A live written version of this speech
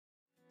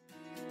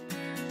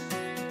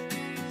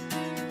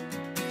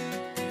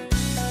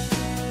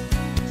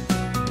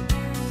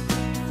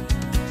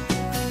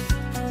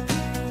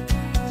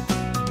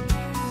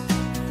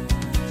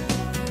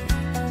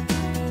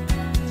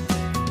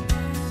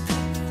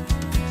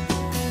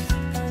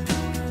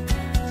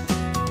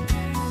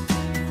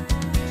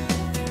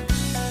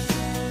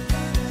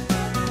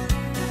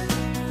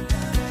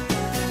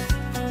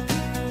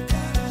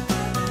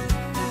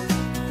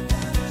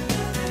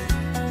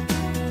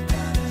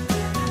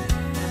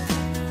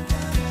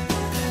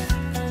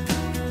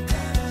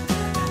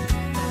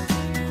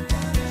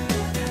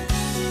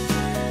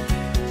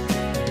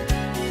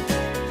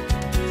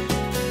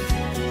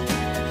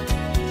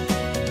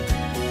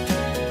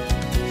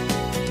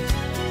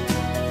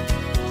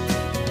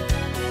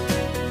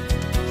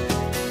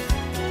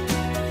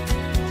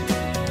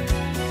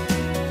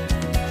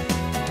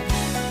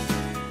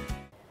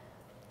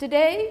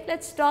Today,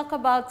 let's talk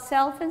about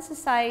self and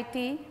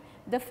society,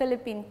 the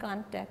Philippine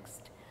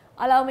context.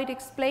 Allow me to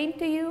explain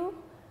to you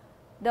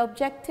the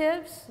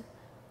objectives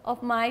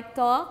of my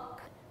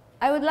talk.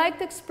 I would like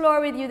to explore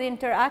with you the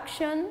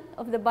interaction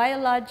of the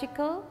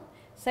biological,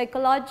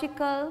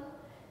 psychological,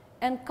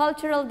 and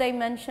cultural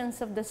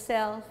dimensions of the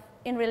self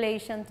in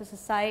relation to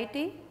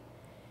society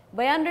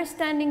by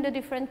understanding the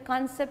different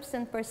concepts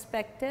and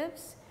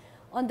perspectives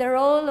on the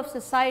role of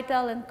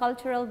societal and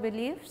cultural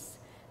beliefs,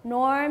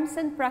 norms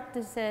and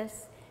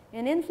practices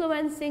in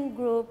influencing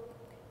group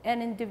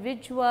and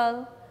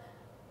individual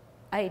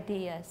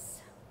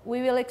ideas.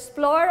 We will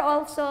explore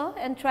also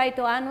and try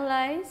to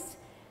analyze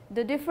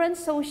the different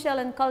social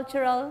and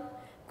cultural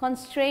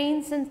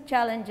constraints and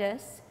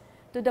challenges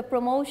to the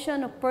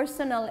promotion of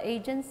personal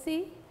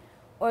agency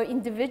or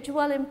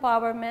individual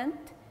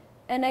empowerment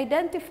and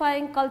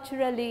identifying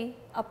culturally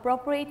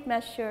appropriate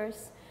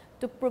measures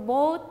to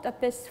promote a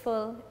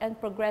peaceful and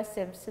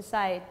progressive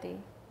society.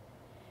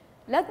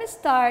 Let me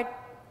start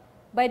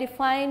by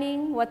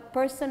defining what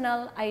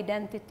personal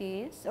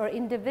identity is or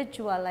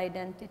individual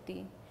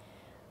identity.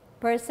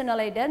 Personal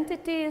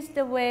identity is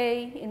the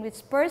way in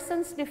which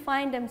persons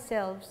define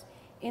themselves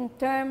in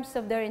terms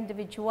of their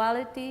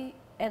individuality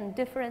and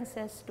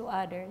differences to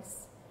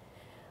others.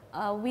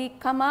 We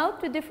come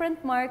out with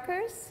different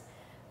markers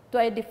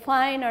to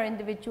define our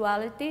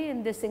individuality,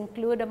 and this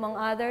include, among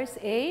others,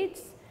 age,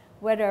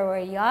 whether we're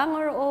young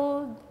or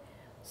old,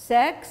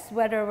 sex,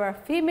 whether we're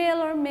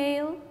female or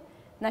male,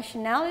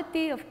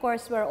 nationality, of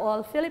course, we're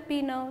all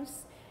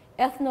Filipinos,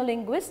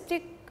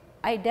 ethno-linguistic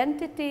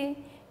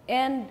identity,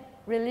 and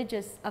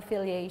religious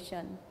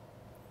affiliation.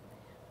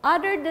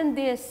 Other than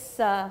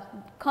these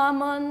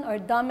common or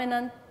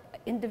dominant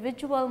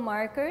individual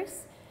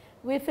markers,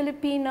 we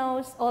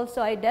Filipinos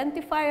also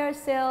identify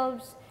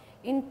ourselves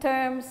in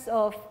terms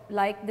of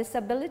like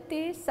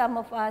disabilities. Some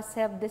of us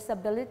have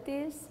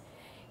disabilities.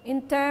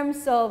 In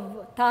terms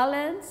of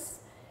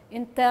talents,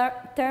 in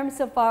terms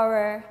of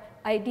our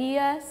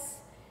ideas,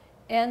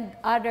 and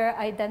other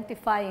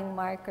identifying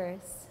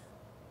markers.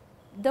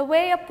 The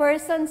way a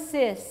person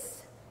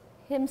sees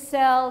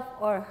himself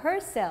or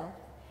herself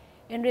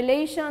in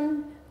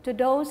relation to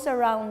those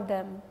around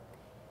them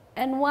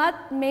and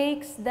what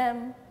makes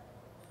them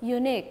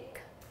unique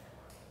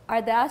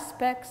are the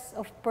aspects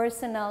of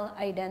personal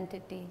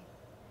identity.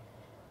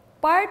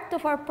 Part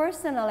of our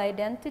personal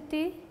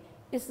identity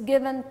is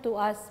given to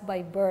us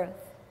by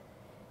birth,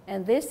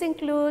 and this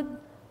includes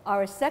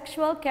our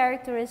sexual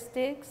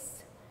characteristics,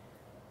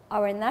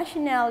 our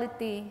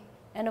nationality,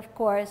 and of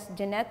course,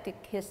 genetic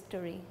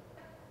history.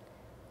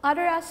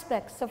 Other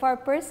aspects of our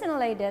personal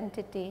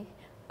identity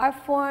are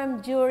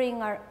formed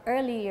during our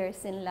early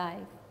years in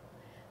life,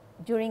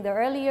 during the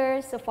early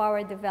years of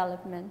our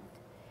development.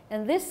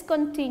 And this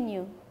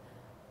continue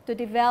to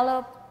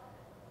develop,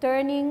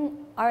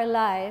 turning our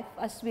life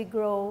as we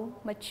grow,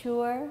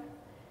 mature,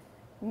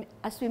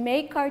 as we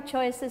make our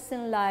choices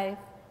in life,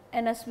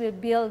 and as we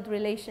build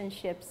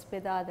relationships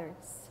with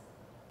others.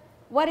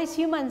 What is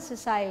human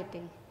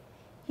society?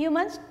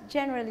 Humans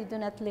generally do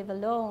not live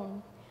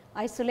alone,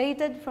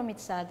 isolated from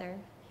each other.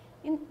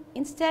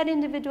 Instead,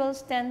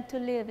 individuals tend to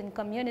live in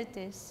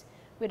communities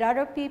with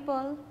other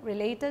people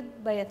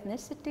related by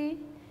ethnicity,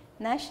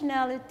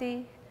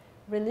 nationality,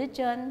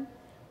 religion,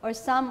 or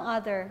some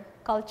other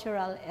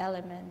cultural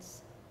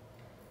elements.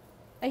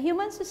 A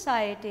human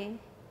society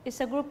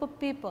is a group of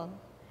people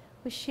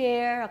who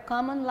share a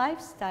common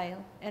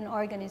lifestyle and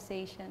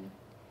organization.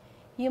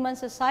 Human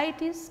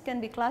societies can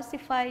be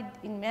classified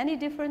in many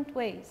different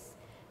ways,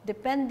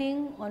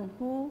 depending on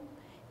who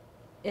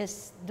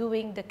is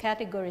doing the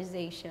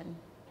categorization.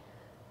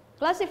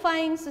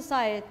 Classifying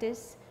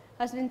societies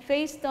has been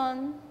faced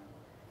on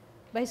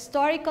by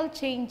historical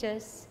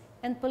changes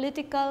and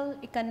political,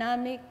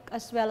 economic,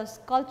 as well as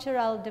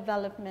cultural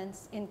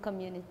developments in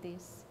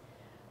communities.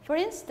 For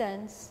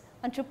instance,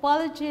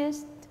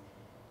 anthropologists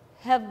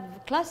have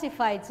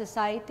classified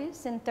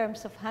societies in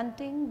terms of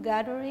hunting,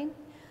 gathering,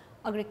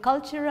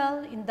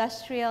 agricultural,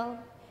 industrial,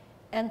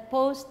 and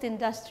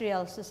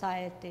post-industrial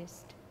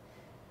societies.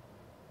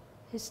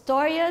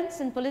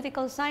 Historians and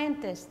political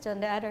scientists, on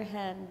the other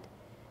hand,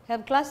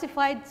 have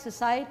classified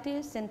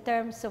societies in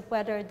terms of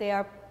whether they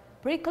are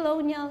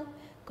pre-colonial,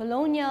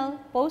 colonial,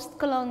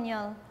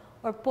 post-colonial,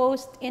 or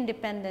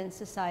post-independent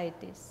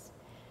societies.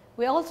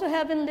 We also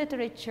have in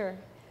literature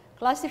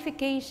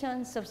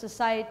classifications of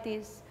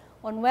societies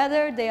on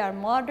whether they are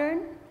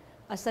modern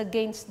as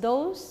against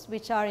those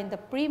which are in the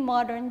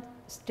pre-modern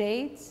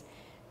states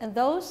and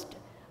those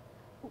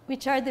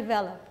which are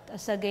developed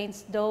as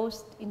against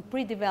those in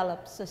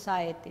pre-developed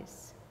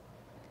societies.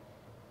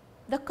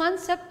 The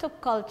concept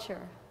of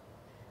culture.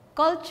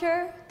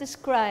 Culture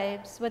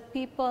describes what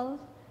people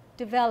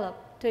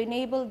develop to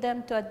enable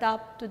them to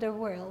adapt to their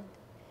world,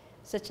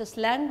 such as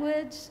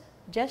language,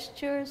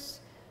 gestures,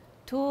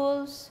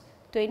 tools,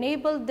 to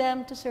enable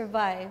them to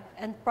survive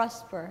and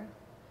prosper.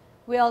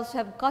 We also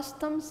have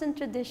customs and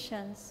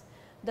traditions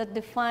that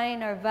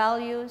define our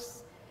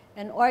values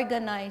and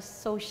organize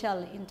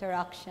social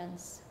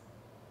interactions.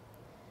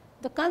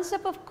 The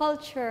concept of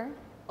culture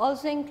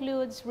also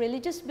includes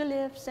religious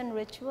beliefs and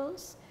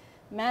rituals,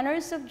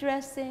 manners of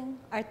dressing,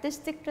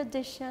 artistic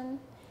tradition,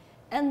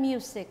 and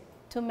music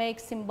to make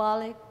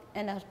symbolic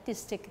and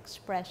artistic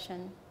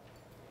expression.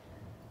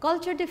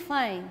 Culture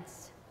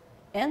defines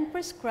and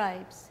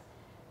prescribes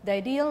the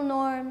ideal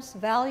norms,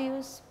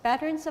 values,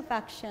 patterns of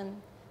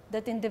action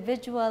that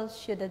individuals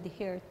should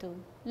adhere to.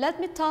 Let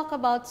me talk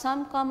about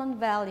some common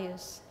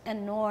values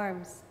and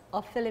norms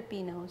of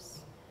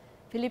Filipinos.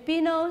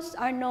 Filipinos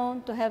are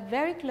known to have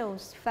very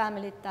close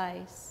family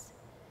ties.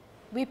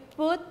 We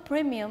put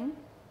premium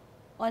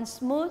on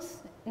smooth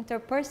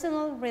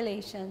interpersonal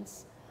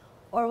relations,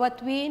 or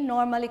what we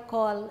normally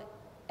call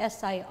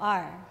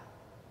SIR.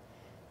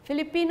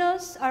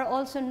 Filipinos are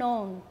also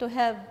known to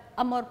have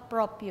amor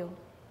propio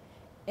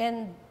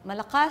and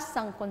malakas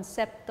ang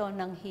konsepto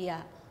ng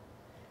hiya.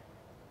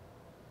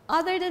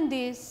 Other than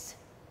this,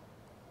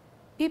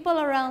 people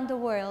around the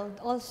world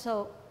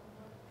also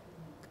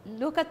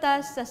look at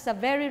us as a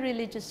very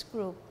religious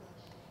group,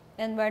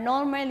 and we're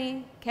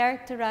normally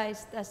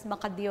characterized as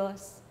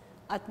makadiyos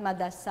at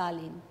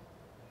madasalin.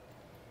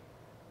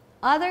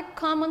 Other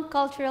common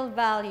cultural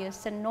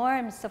values and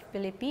norms of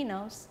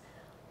Filipinos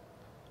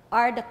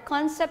are the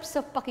concepts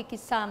of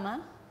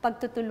pakikisama,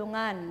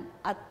 pagtutulungan,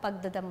 at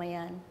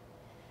pagdadamayan.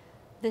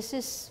 This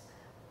is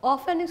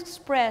often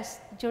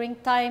expressed during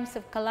times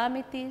of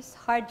calamities,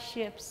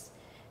 hardships,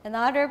 and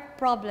other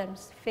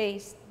problems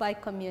faced by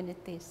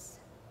communities.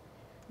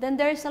 Then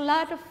there's a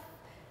lot of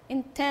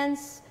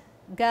intense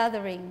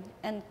gathering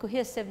and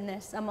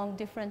cohesiveness among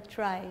different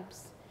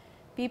tribes.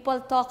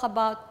 People talk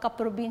about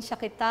kaprobinsya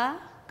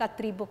kita,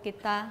 katribo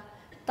kita,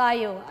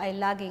 tayo ay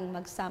laging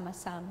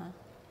magsama-sama.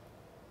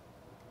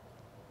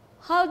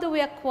 How do we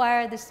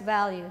acquire these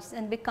values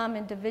and become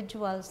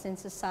individuals in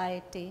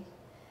society?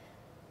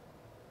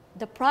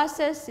 The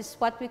process is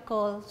what we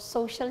call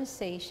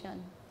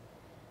socialization.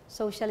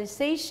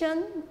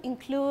 Socialization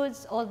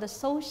includes all the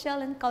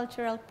social and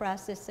cultural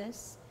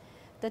processes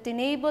that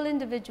enable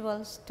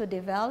individuals to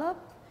develop,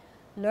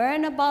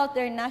 learn about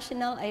their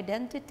national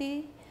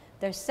identity,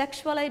 their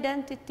sexual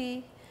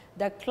identity,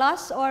 their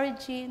class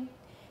origin,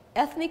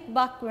 ethnic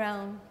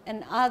background,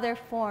 and other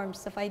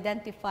forms of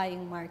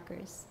identifying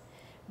markers.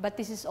 But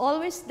this is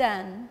always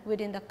done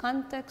within the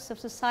context of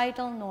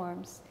societal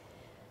norms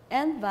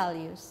and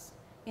values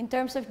in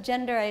terms of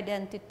gender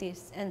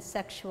identities and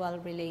sexual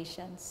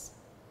relations.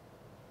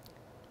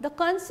 The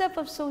concept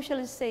of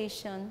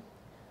socialization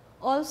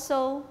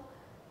also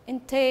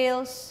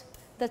entails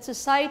that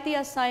society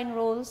assign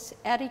roles,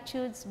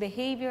 attitudes,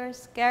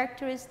 behaviors,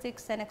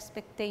 characteristics, and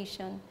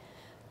expectations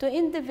to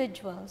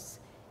individuals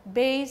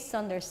based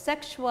on their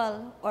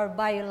sexual or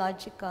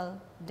biological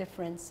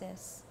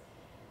differences.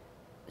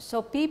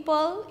 So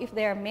people, if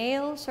they are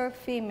males or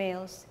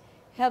females,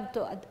 have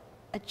to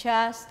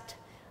adjust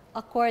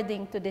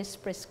according to these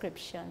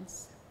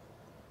prescriptions.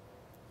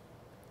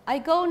 I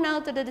go now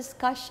to the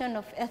discussion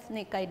of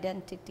ethnic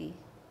identity.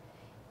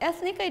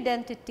 Ethnic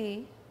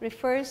identity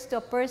refers to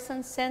a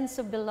person's sense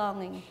of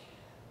belonging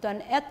to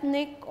an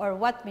ethnic, or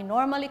what we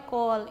normally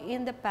call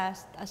in the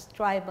past as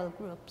tribal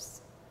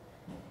groups.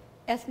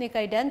 Ethnic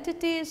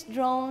identity is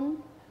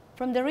drawn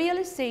from the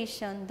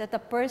realization that a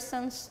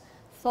person's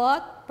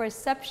thought,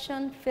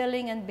 perception,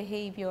 feeling, and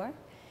behavior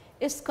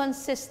is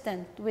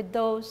consistent with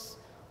those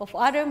of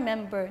other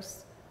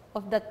members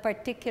of that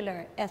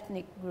particular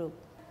ethnic group.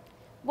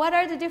 What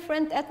are the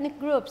different ethnic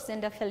groups in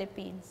the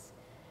Philippines?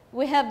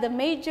 We have the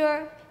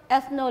major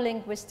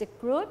ethno-linguistic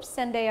groups,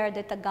 and they are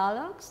the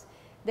Tagalogs.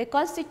 They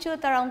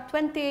constitute around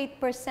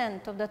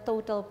 28% of the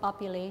total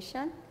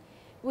population.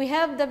 We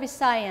have the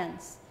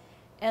Visayans,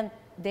 and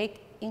they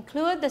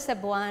include the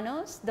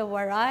Cebuanos, the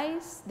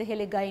Warais, the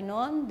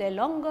Hiligaynon, the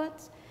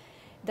Ilonggots,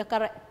 the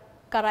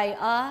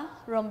Karaya,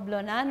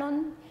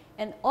 Romblonganon,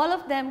 and all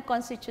of them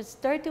constitutes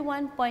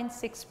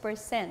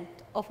 31.6%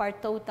 of our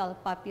total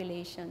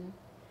population.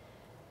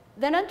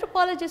 Then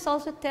anthropologists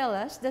also tell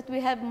us that we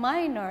have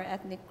minor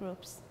ethnic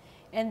groups,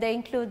 and they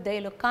include the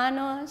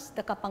Ilocanos,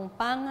 the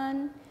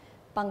Kapampangan,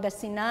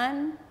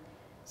 Pangasinan,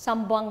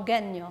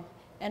 Sambuangueño,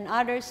 and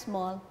other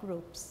small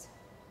groups.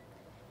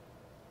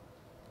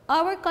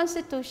 Our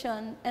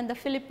Constitution and the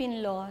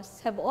Philippine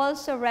laws have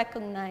also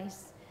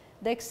recognized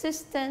the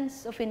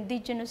existence of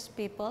indigenous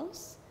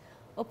peoples,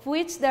 of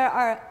which there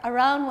are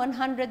around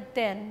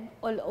 110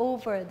 all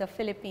over the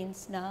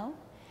Philippines now,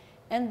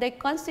 and they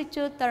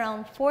constitute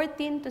around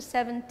 14 to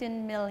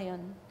 17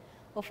 million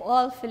of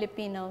all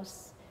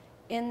Filipinos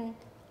in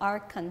our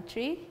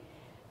country.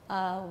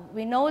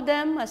 We know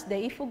them as the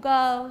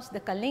Ifugaos, the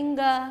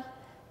Kalinga,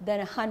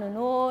 the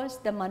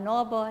Hanunos, the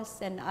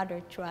Manobos, and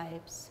other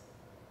tribes.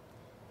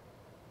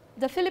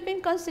 The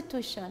Philippine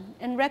Constitution,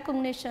 in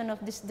recognition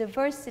of this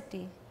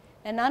diversity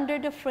and under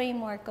the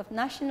framework of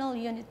national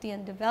unity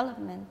and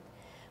development,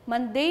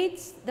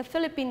 mandates the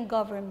Philippine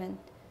government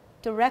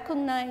to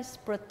recognize,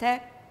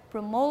 protect,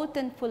 promote,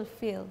 and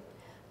fulfill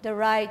the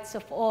rights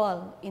of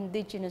all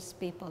indigenous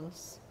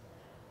peoples.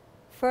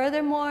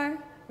 Furthermore,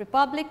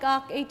 Republic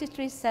Act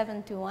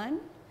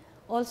 8371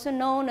 also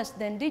known as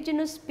the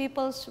Indigenous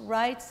Peoples'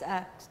 Rights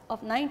Act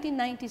of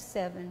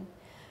 1997,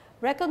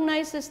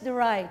 recognizes the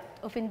right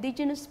of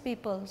indigenous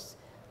peoples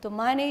to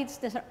manage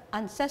their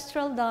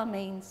ancestral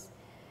domains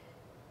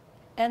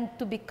and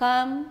to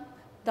become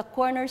the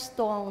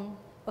cornerstone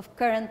of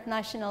current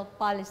national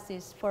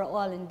policies for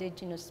all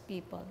indigenous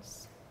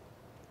peoples.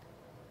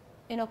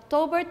 In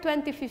October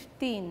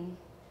 2015,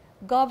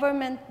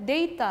 government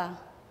data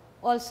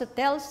also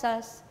tells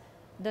us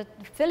that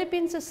the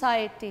Philippine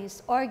society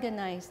is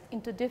organized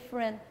into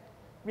different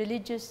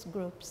religious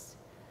groups.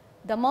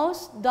 The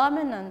most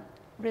dominant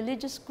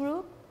religious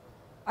group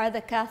are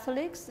the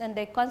Catholics, and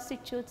they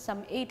constitute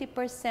some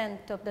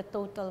 80% of the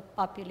total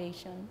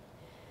population.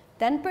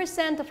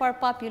 10% of our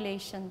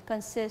population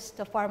consists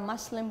of our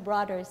Muslim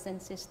brothers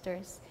and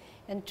sisters,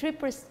 and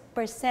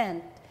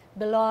 3%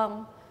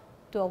 belong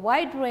to a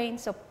wide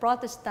range of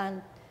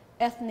Protestant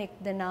ethnic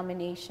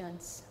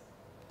denominations.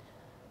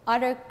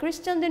 Other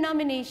Christian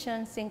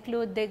denominations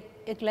include the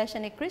Iglesia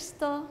Ni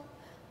Cristo,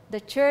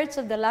 the Church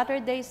of the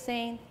Latter-day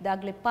Saint, the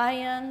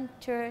Aglipayan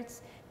Church,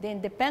 the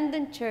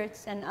Independent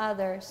Church, and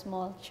other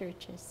small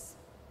churches.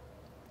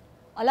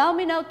 Allow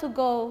me now to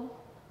go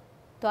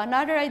to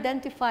another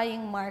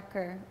identifying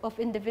marker of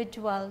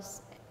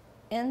individuals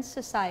in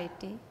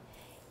society,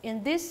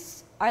 and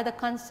these are the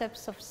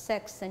concepts of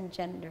sex and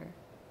gender.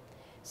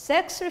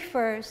 Sex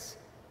refers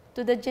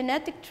to the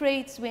genetic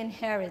traits we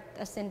inherit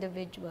as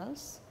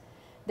individuals.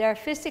 They are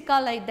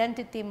physical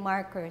identity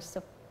markers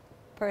of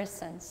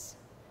persons.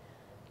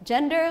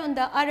 Gender, on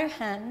the other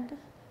hand,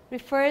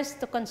 refers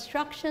to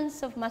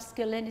constructions of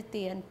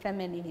masculinity and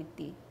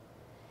femininity.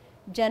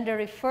 Gender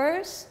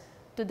refers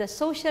to the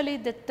socially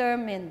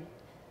determined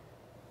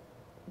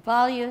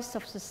values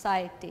of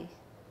society.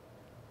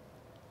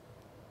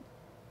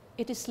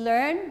 It is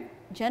learned,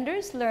 gender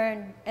is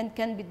learned, and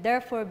can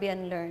therefore be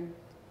unlearned.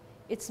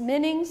 Its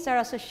meanings are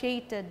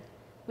associated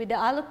with the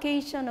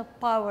allocation of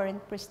power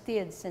and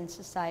prestige in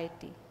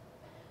society.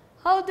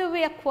 How do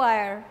we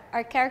acquire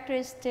our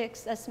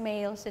characteristics as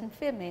males and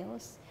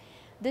females?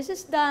 This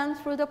is done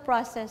through the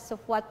process of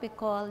what we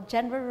call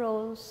gender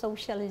role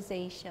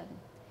socialization.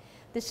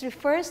 This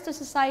refers to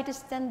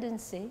society's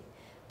tendency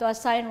to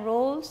assign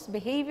roles,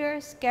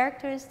 behaviors,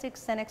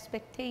 characteristics, and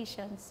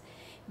expectations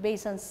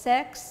based on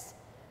sex,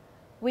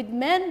 with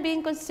men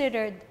being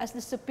considered as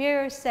the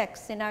superior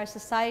sex in our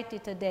society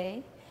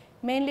today,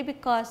 mainly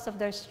because of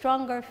their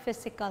stronger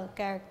physical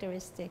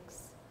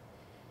characteristics.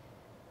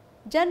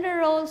 Gender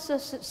role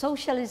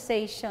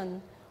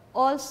socialization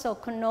also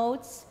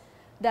connotes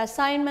the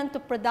assignment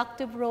of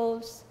productive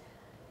roles,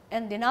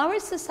 and in our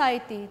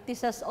society,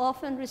 this has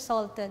often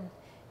resulted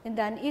in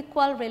the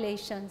unequal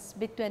relations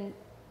between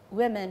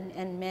women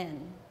and men.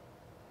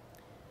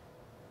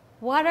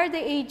 What are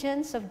the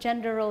agents of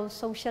gender role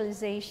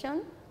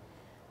socialization?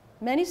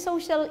 Many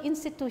social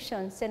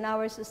institutions in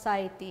our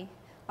society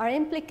are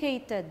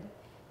implicated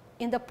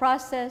in the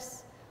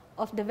process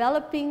of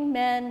developing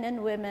men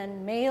and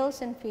women,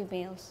 males and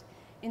females,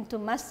 into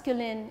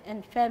masculine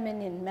and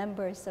feminine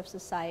members of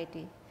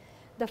society.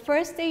 The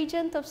first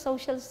agent of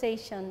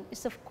socialization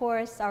is, of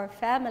course, our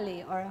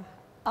family or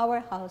our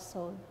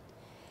household.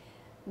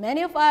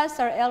 Many of us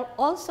are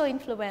also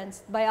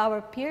influenced by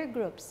our peer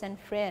groups and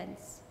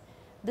friends,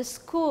 the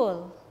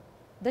school,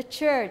 the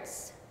church,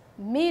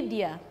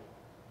 media,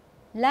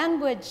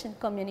 language and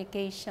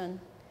communication,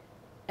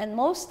 and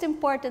most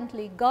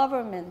importantly,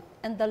 government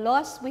and the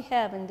laws we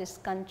have in this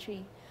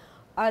country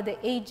are the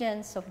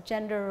agents of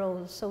gender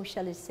role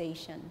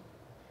socialization.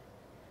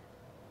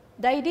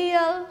 The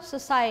ideal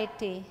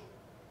society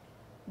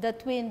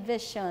that we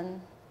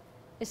envision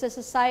is a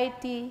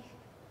society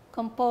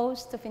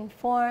composed of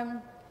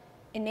informed,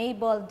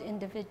 enabled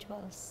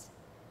individuals.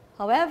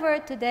 However,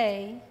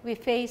 today, we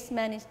face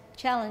many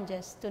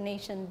challenges to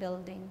nation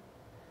building.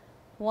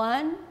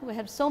 One, we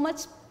have so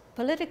much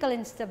political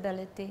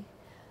instability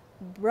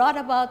brought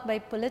about by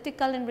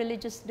political and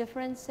religious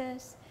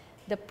differences,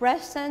 the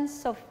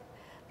presence of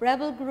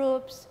rebel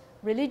groups,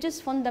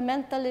 religious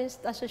fundamentalist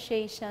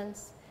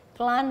associations,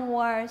 clan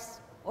wars,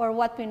 or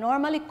what we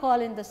normally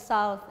call in the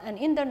South and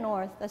in the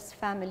North as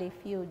family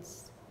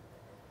feuds.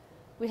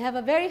 We have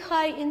a very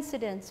high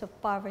incidence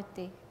of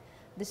poverty,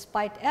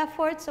 despite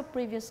efforts of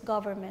previous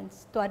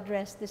governments to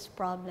address this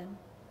problem.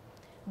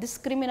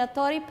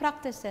 Discriminatory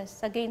practices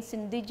against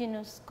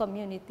indigenous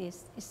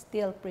communities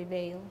still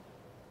prevail.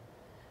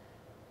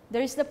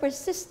 There is the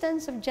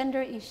persistence of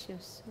gender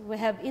issues. We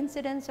have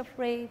incidents of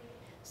rape,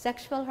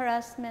 sexual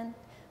harassment,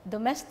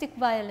 domestic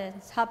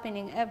violence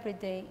happening every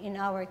day in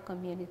our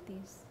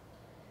communities.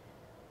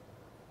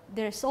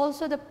 There's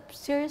also the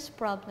serious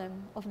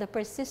problem of the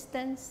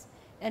persistence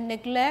and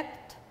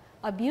neglect,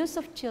 abuse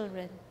of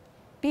children,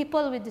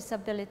 people with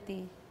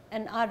disability,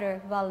 and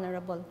other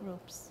vulnerable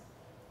groups.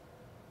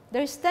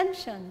 There's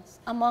tensions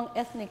among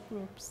ethnic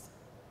groups.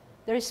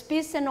 There's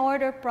peace and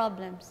order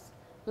problems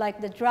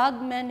like the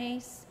drug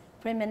menace,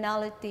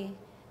 criminality,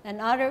 and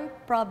other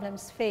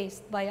problems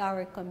faced by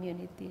our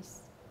communities.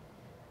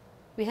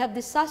 We have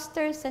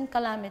disasters and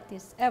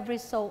calamities every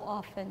so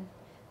often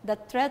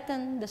that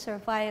threaten the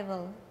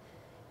survival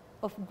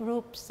of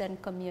groups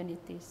and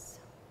communities.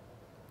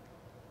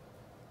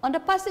 On the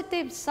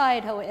positive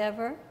side,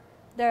 however,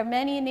 there are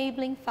many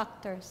enabling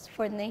factors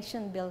for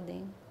nation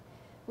building.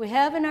 We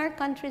have in our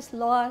country's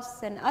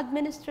laws and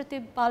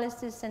administrative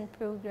policies and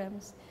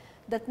programs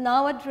that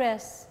now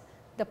address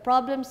the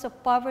problems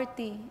of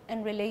poverty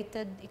and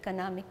related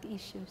economic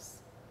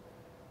issues.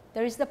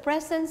 There is the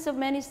presence of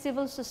many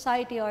civil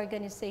society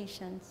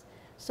organizations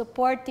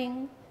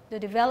supporting the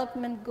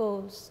development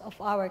goals of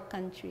our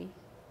country.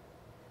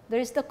 There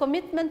is the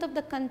commitment of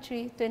the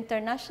country to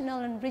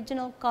international and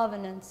regional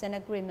covenants and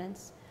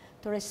agreements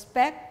to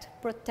respect,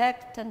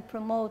 protect, and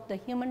promote the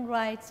human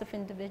rights of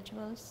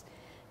individuals,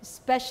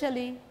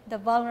 especially the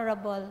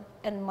vulnerable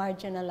and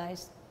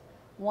marginalized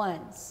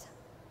ones.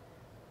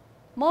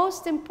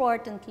 Most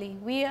importantly,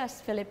 we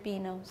as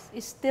Filipinos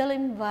still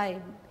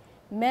imbibe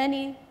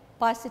many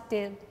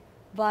positive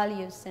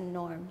values and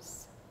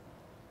norms.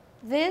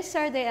 These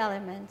are the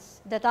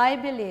elements that I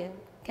believe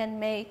can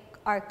make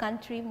our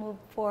country move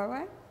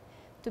forward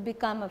to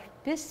become a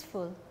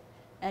peaceful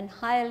and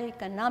highly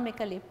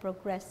economically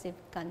progressive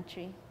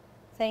country.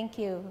 Thank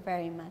you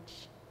very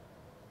much.